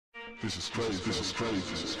This is crazy, this is crazy,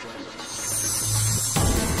 this is crazy.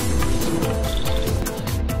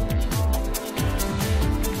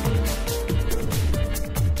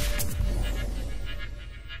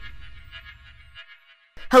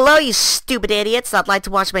 Hello, you stupid idiots that like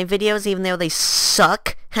to watch my videos even though they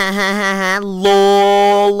suck. Ha ha ha ha,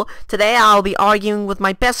 lol. Today I'll be arguing with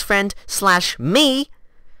my best friend / me.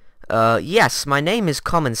 Yes, my name is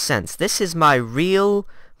Common Sense. This is my real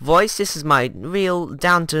voice. This is my real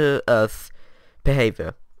down-to-earth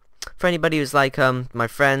behavior. For anybody who's like, my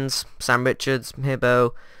friends, Sam Richards,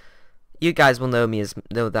 Hibbo, you guys will know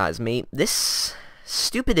that as me. This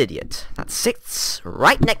stupid idiot that sits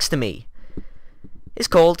right next to me is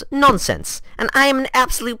called Nonsense, and I am an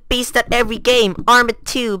absolute beast at every game. Armored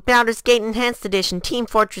 2, Baldur's Gate Enhanced Edition, Team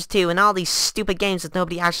Fortress 2, and all these stupid games that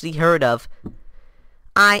nobody actually heard of.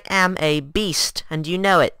 I am a beast, and you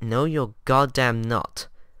know it. No, you're goddamn not.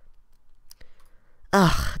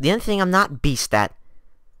 Ugh, the only thing I'm not beast at,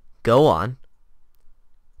 go on,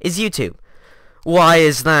 is YouTube. Why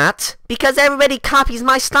is that? Because everybody copies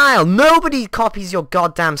my style. Nobody copies your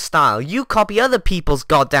goddamn style. You copy other people's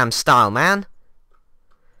goddamn style, man.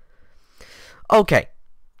 Okay,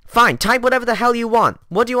 fine, type whatever the hell you want.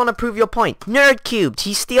 What do you want to prove your point? Nerd cubed,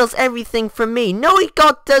 he steals everything from me. No, he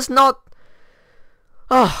does not.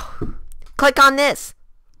 Oh, click on this.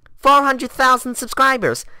 400,000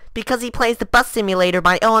 subscribers because he plays the bus simulator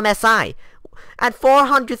by OMSI. At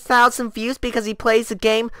 400,000 views because he plays a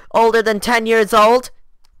game older than 10 years old.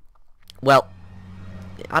 Well,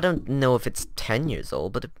 I don't know if it's 10 years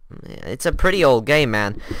old, but it's a pretty old game,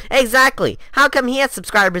 man. Exactly. How come he has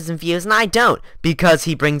subscribers and views and I don't? Because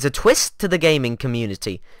he brings a twist to the gaming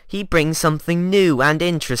community. He brings something new and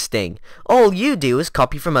interesting. All you do is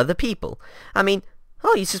copy from other people. I mean,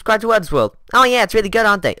 oh, you subscribe to Wordsworld. Oh yeah, it's really good,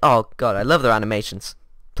 aren't they? Oh god, I love their animations.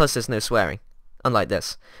 Plus there's no swearing. Unlike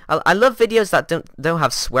this. I love videos that don't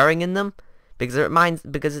have swearing in them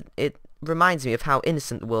because it reminds me of how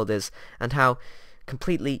innocent the world is and how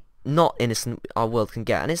completely not innocent our world can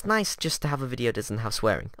get, and it's nice just to have a video that doesn't have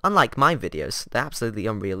swearing. Unlike my videos, they're absolutely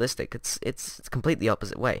unrealistic. It's completely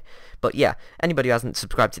opposite way. But yeah, anybody who hasn't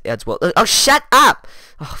subscribed to the Edgeworld, oh shut up!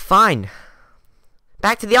 Oh fine.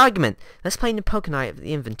 Back to the argument. Let's play the poker night of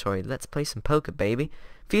the inventory. Let's play some poker, baby.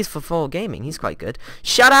 Views for 4 gaming. He's quite good.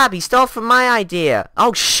 Shut up! He stole from my idea.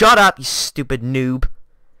 Oh shut up, you stupid noob.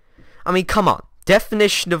 I mean, come on.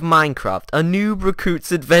 Definition of Minecraft. A noob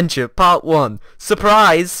recruits adventure. Part 1.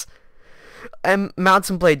 Surprise!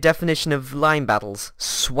 Mountain Blade definition of line battles.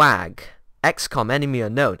 Swag. XCOM enemy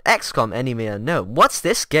unknown. XCOM enemy unknown. What's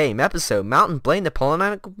this game? Episode. Mountain Blade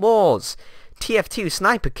Napoleonic Wars. TF2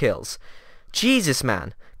 sniper kills. Jesus,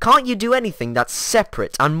 man. Can't you do anything that's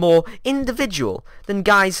separate and more individual than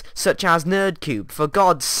guys such as Nerdcube, for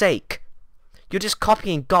God's sake? You're just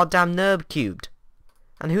copying goddamn Nerdcubed.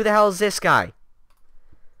 And who the hell is this guy?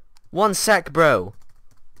 One sec, bro.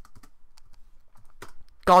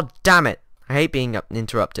 God damn it. I hate being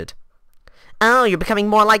interrupted. Oh, you're becoming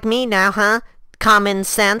more like me now, huh? Common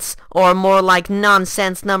sense? Or more like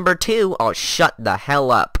nonsense number 2? Oh, shut the hell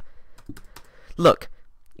up. Look,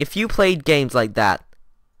 if you played games like that,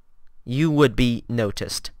 you would be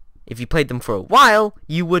noticed. If you played them for a while,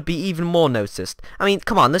 you would be even more noticed. I mean,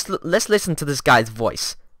 come on, let's listen to this guy's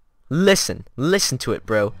voice. Listen to it,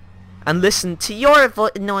 bro. And listen to your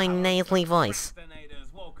annoying nasally voice.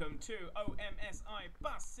 Welcome to OMSI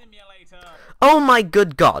Bus Simulator. Oh my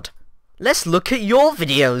good god. Let's look at your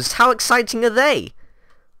videos. How exciting are they?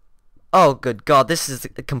 Oh good god, this is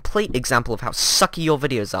a complete example of how sucky your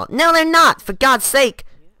videos are. No, they're not, for God's sake.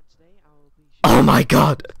 Oh my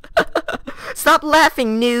god. Stop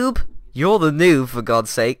laughing, noob. You're the noob, for God's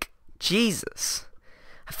sake. Jesus.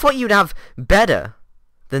 I thought you'd have better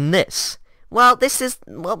than this. Well, these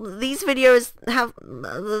videos have,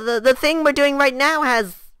 the thing we're doing right now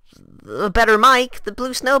has a better mic, the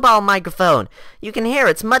Blue Snowball microphone. You can hear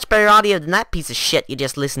it's much better audio than that piece of shit you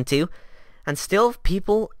just listened to. And still,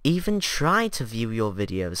 people even try to view your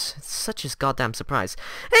videos. It's such a goddamn surprise.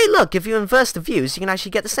 Hey, look, if you inverse the views, you can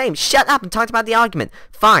actually get the same. Shut up and talk about the argument.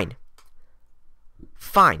 Fine.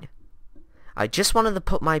 Fine. I just wanted to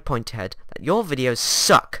put my point ahead that your videos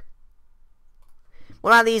suck.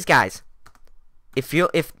 What about these guys? If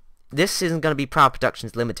this isn't going to be Proud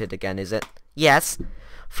Productions Limited again, is it? Yes.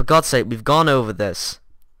 For God's sake, we've gone over this.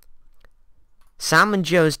 Sam and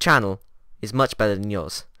Joe's channel is much better than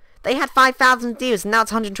yours. They had 5,000 views and now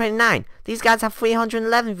it's 129. These guys have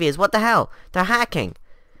 311 views. What the hell? They're hacking.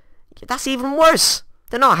 That's even worse.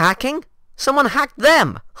 They're not hacking. Someone hacked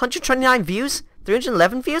them. 129 views?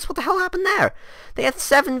 311 views? What the hell happened there? They have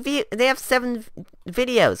 7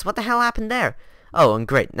 videos. What the hell happened there? Oh, and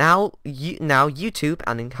great. Now YouTube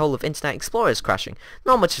and the whole of Internet Explorer is crashing.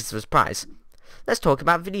 Not much of a surprise. Let's talk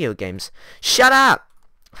about video games. Shut up!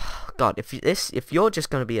 God, if you're just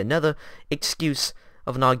gonna be another excuse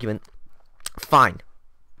of an argument, fine.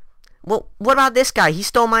 Well, what about this guy? He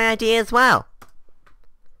stole my idea as well.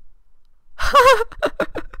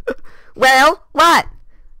 Well, what?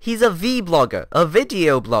 He's a V-blogger, a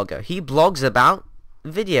video blogger. He blogs about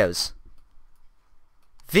videos.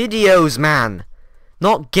 Videos, man!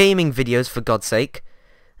 Not gaming videos, for God's sake.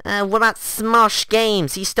 What about Smosh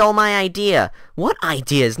Games? He stole my idea. What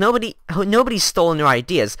ideas? Nobody's stolen your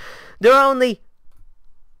ideas. There are only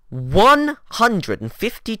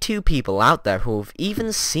 152 people out there who have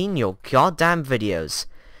even seen your goddamn videos.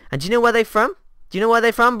 And do you know where they're from? Do you know where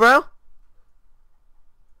they're from, bro?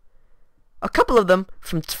 A couple of them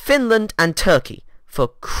from Finland and Turkey. For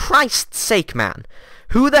Christ's sake, man.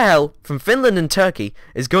 Who the hell from Finland and Turkey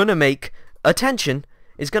is going to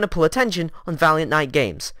pull attention on Valiant Night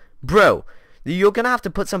Games? Bro, you're going to have to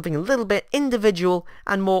put something a little bit individual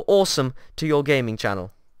and more awesome to your gaming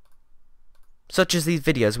channel. Such as these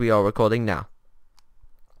videos we are recording now.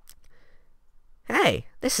 Hey,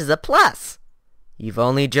 this is a plus. You've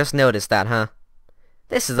only just noticed that, huh?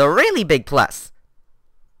 This is a really big plus.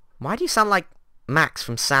 Why do you sound like Max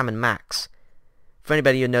from Sam and Max? For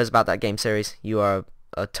anybody who knows about that game series, you are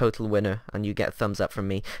a total winner and you get a thumbs up from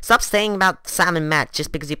me. Stop saying about Sam and Max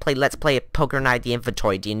just because you play Let's Play at Poker Night the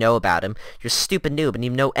Inventory. Do you know about him? You're a stupid noob and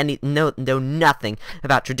you know nothing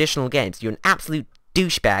about traditional games. You're an absolute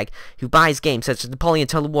douchebag who buys games such as Napoleon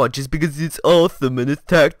Total War just because it's awesome and it's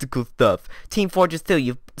tactical stuff. Team Fortress 2,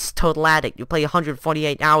 you're a total addict. You play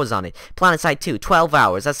 148 hours on it. PlanetSide 2, 12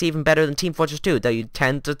 hours. That's even better than Team Fortress 2, though you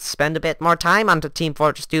tend to spend a bit more time on Team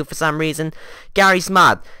Fortress 2 for some reason. Gary's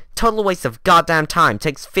Mod, total waste of goddamn time.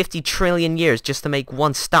 Takes 50 trillion years just to make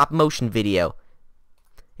one stop-motion video.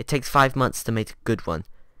 It takes 5 months to make a good one.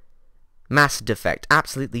 Mass Defect,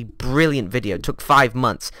 absolutely brilliant video. Took 5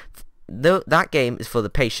 months. Though that game is for the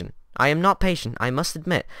patient. I am not patient, I must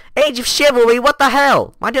admit. Age of Chivalry, what the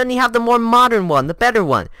hell? Why don't you have the more modern one, the better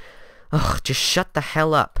one? Ugh, just shut the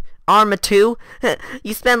hell up. Arma 2?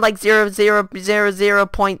 You spend like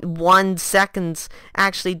 0.1 seconds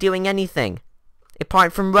actually doing anything.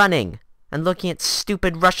 Apart from running and looking at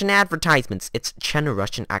stupid Russian advertisements. It's Chena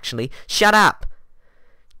Russian, actually. Shut up.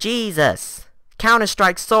 Jesus.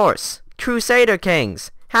 Counter-Strike Source. Crusader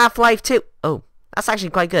Kings. Half-Life 2. Oh, that's actually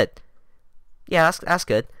quite good. Yeah, that's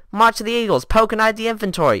good. March of the Eagles, Poker Night the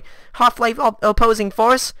Inventory, Half-Life Opposing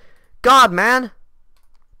Force. God, man.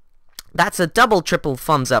 That's a double, triple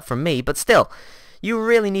thumbs up from me, but still, you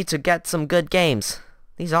really need to get some good games.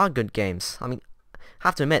 These are good games. I mean, I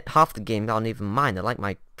have to admit, half the games aren't even mine. They're like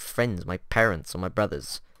my friends, my parents, or my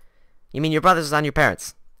brothers. You mean your brothers and your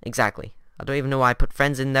parents? Exactly. I don't even know why I put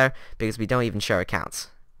friends in there, because we don't even share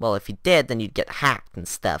accounts. Well, if you did, then you'd get hacked and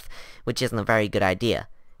stuff, which isn't a very good idea.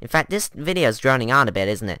 In fact, this video is droning on a bit,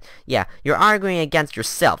 isn't it? Yeah, you're arguing against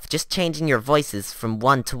yourself, just changing your voices from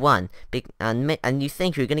one to one, and you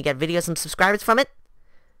think you're gonna get videos and subscribers from it?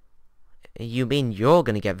 You mean you're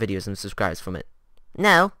gonna get videos and subscribers from it?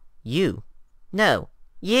 No, you. No,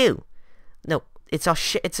 you. No, it's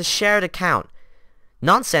a shared account.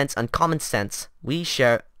 Nonsense and common sense. We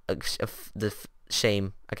share the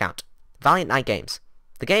same account. Valiant Night Games,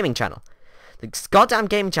 the gaming channel. The goddamn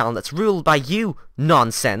gaming channel that's ruled by you,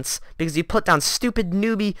 nonsense, because you put down stupid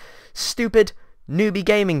newbie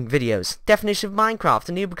gaming videos. Definition of Minecraft,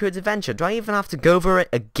 a Noob Recruit's Adventure. Do I even have to go over it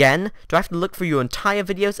again? Do I have to look for your entire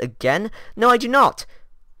videos again? No, I do not.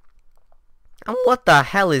 And what the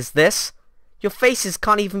hell is this? Your faces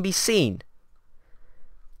can't even be seen.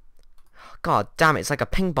 God damn it, it's like a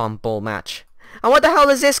ping pong ball match. And what the hell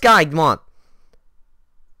does this guy want?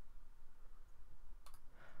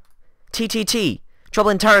 TTT. Trouble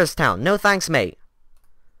in Terrorist Town. No thanks, mate.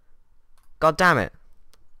 God damn it.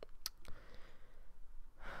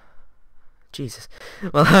 Jesus.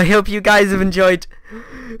 Well, I hope you guys have enjoyed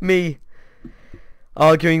me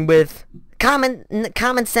arguing with common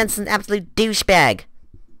sense and absolute douchebag.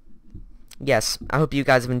 Yes, I hope you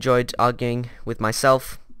guys have enjoyed arguing with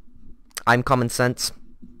myself. I'm common sense.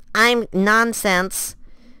 I'm nonsense.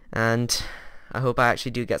 And I hope I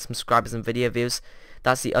actually do get some subscribers and video views.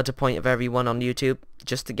 That's the utter point of everyone on YouTube,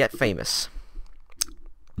 just to get famous.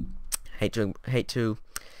 Hate to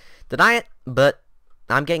deny it, but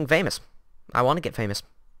I'm getting famous. I want to get famous.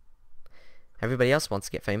 Everybody else wants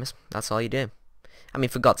to get famous. That's all you do. I mean,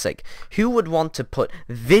 for God's sake, who would want to put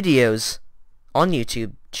videos on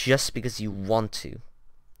YouTube just because you want to?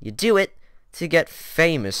 You do it to get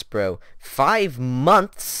famous, bro. 5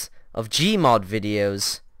 months of Gmod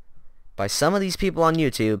videos by some of these people on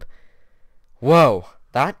YouTube, whoa,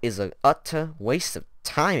 that is an utter waste of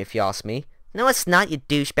time if you ask me. No, it's not, you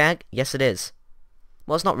douchebag. Yes, it is.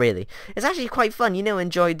 Well, it's not really. It's actually quite fun, you know,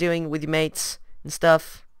 enjoy doing with your mates and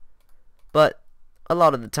stuff. But a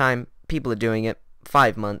lot of the time, people are doing it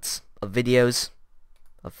 5 months of videos,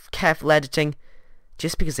 of careful editing,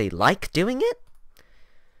 just because they like doing it.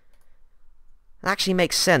 It actually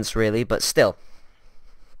makes sense, really, but still.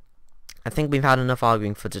 I think we've had enough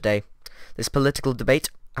arguing for today. This political debate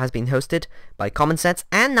has been hosted by Common Sense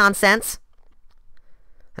and Nonsense.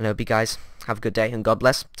 And I hope you guys have a good day, and God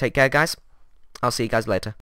bless. Take care, guys. I'll see you guys later.